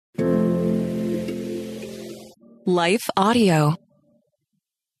Life Audio.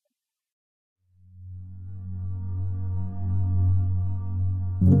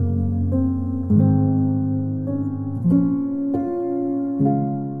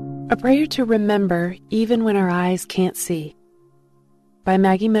 A Prayer to Remember Even When Our Eyes Can't See, by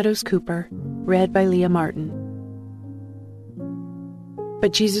Maggie Meadows Cooper, read by Leah Martin.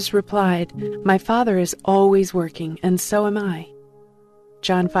 But Jesus replied, "My Father is always working, and so am I."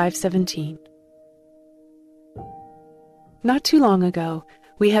 John 5:17. Not too long ago,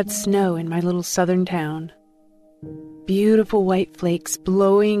 we had snow in my little southern town. Beautiful white flakes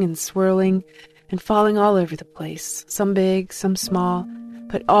blowing and swirling and falling all over the place, some big, some small,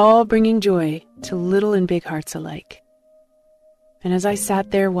 but all bringing joy to little and big hearts alike. And as I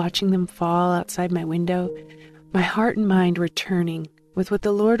sat there watching them fall outside my window, my heart and mind were turning with what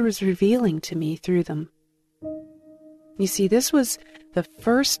the Lord was revealing to me through them. You see, this was the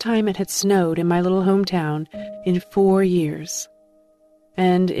first time it had snowed in my little hometown in 4 years.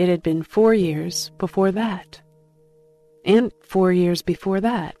 And it had been 4 years before that. And 4 years before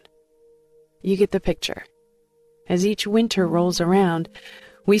that. You get the picture. As each winter rolls around,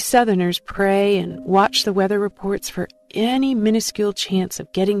 we Southerners pray and watch the weather reports for any minuscule chance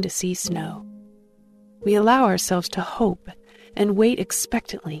of getting to see snow. We allow ourselves to hope and wait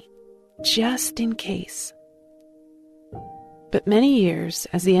expectantly, just in case. But many years,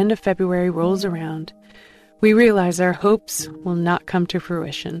 as the end of February rolls around, we realize our hopes will not come to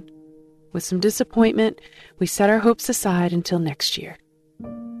fruition. With some disappointment, we set our hopes aside until next year.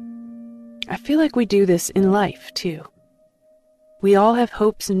 I feel like we do this in life, too. We all have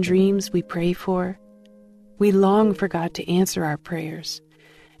hopes and dreams we pray for. We long for God to answer our prayers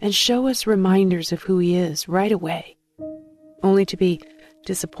and show us reminders of who He is right away, only to be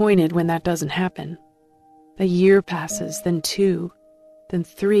disappointed when that doesn't happen. A year passes, then 2, then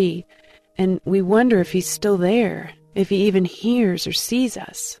 3, and we wonder if He's still there, if He even hears or sees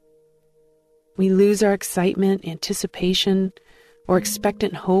us. We lose our excitement, anticipation, or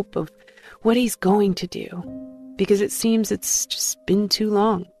expectant hope of what He's going to do, because it seems it's just been too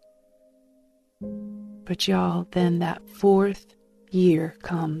long. But y'all, then that 4th year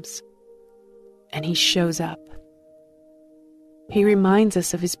comes, and He shows up. He reminds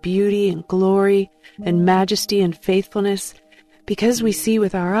us of His beauty and glory and majesty and faithfulness because we see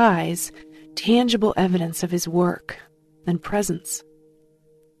with our eyes tangible evidence of His work and presence.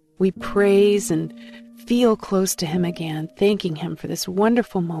 We praise and feel close to Him again, thanking Him for this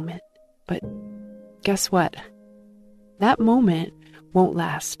wonderful moment. But guess what? That moment won't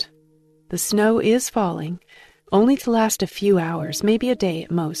last. The snow is falling, only to last a few hours, maybe a day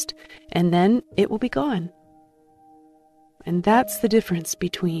at most, and then it will be gone. And that's the difference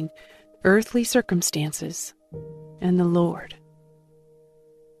between earthly circumstances and the Lord.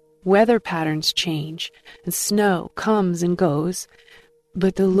 Weather patterns change, and snow comes and goes,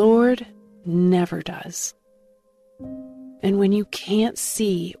 but the Lord never does. And when you can't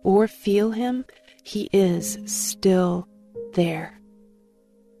see or feel Him, He is still there.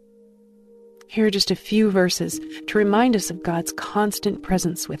 Here are just a few verses to remind us of God's constant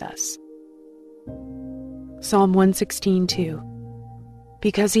presence with us. Psalm 116:2.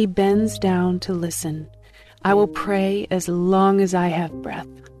 Because He bends down to listen, I will pray as long as I have breath.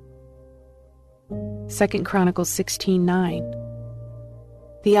 2 Chronicles 16:9.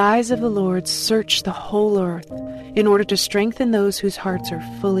 The eyes of the Lord search the whole earth in order to strengthen those whose hearts are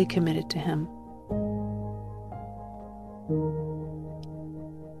fully committed to Him.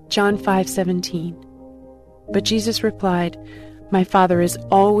 John 5:17. But Jesus replied, "My Father is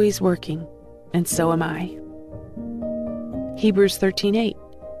always working, and so am I." Hebrews 13:8.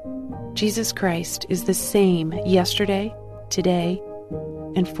 Jesus Christ is the same yesterday, today,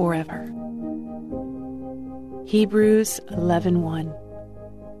 and forever. Hebrews 11:1.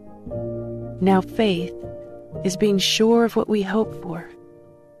 Now faith is being sure of what we hope for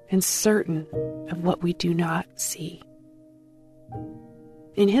and certain of what we do not see.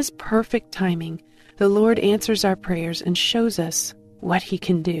 In His perfect timing, the Lord answers our prayers and shows us what He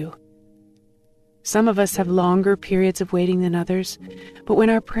can do. Some of us have longer periods of waiting than others, but when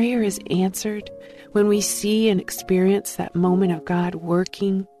our prayer is answered, when we see and experience that moment of God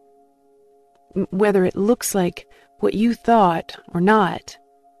working, whether it looks like what you thought or not,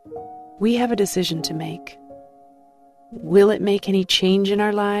 we have a decision to make. Will it make any change in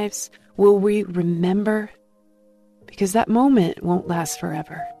our lives? Will we remember? Because that moment won't last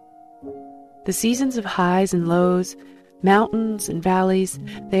forever. The seasons of highs and lows, mountains and valleys,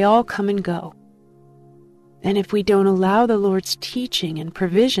 they all come and go. And if we don't allow the Lord's teaching and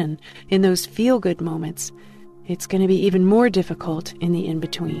provision in those feel-good moments, it's going to be even more difficult in the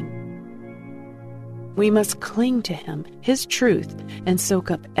in-between. We must cling to Him, His truth, and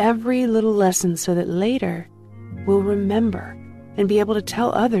soak up every little lesson so that later we'll remember and be able to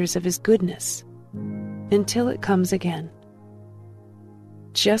tell others of His goodness until it comes again.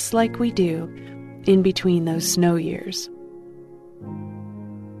 Just like we do in between those snow years.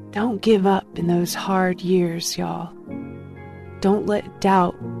 Don't give up in those hard years, y'all. Don't let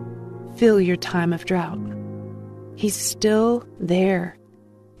doubt fill your time of drought. He's still there,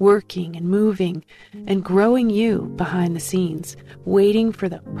 working and moving and growing you behind the scenes, waiting for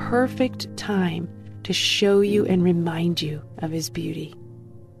the perfect time to show you and remind you of His beauty.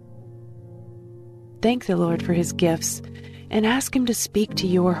 Thank the Lord for His gifts and ask Him to speak to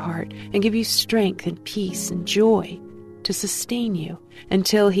your heart and give you strength and peace and joy to sustain you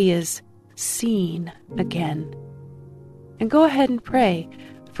until He is seen again. And go ahead and pray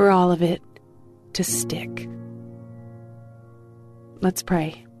for all of it to stick. Let's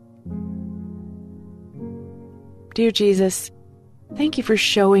pray. Dear Jesus, thank You for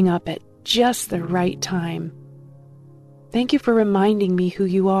showing up at just the right time. Thank You for reminding me who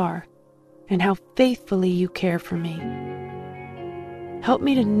You are and how faithfully You care for me. Help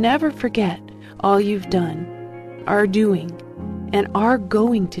me to never forget all You've done, are doing, and are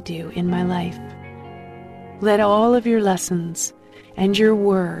going to do in my life. Let all of Your lessons and Your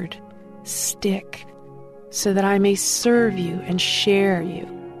word stick so that I may serve You and share You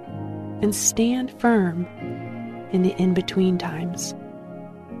and stand firm in the in-between times.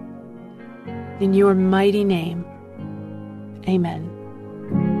 In Your mighty name, amen.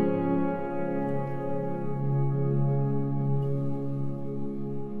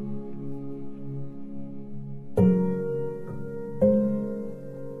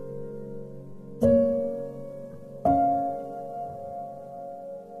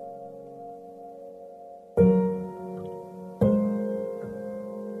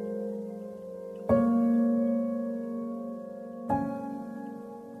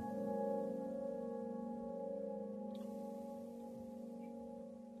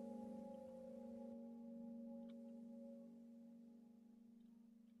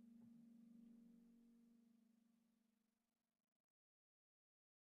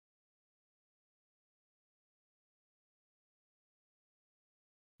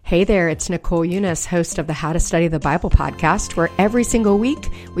 Hey there, it's Nicole Eunice, host of the How to Study the Bible podcast, where every single week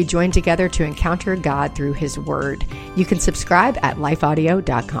we join together to encounter God through His Word. You can subscribe at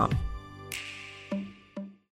lifeaudio.com.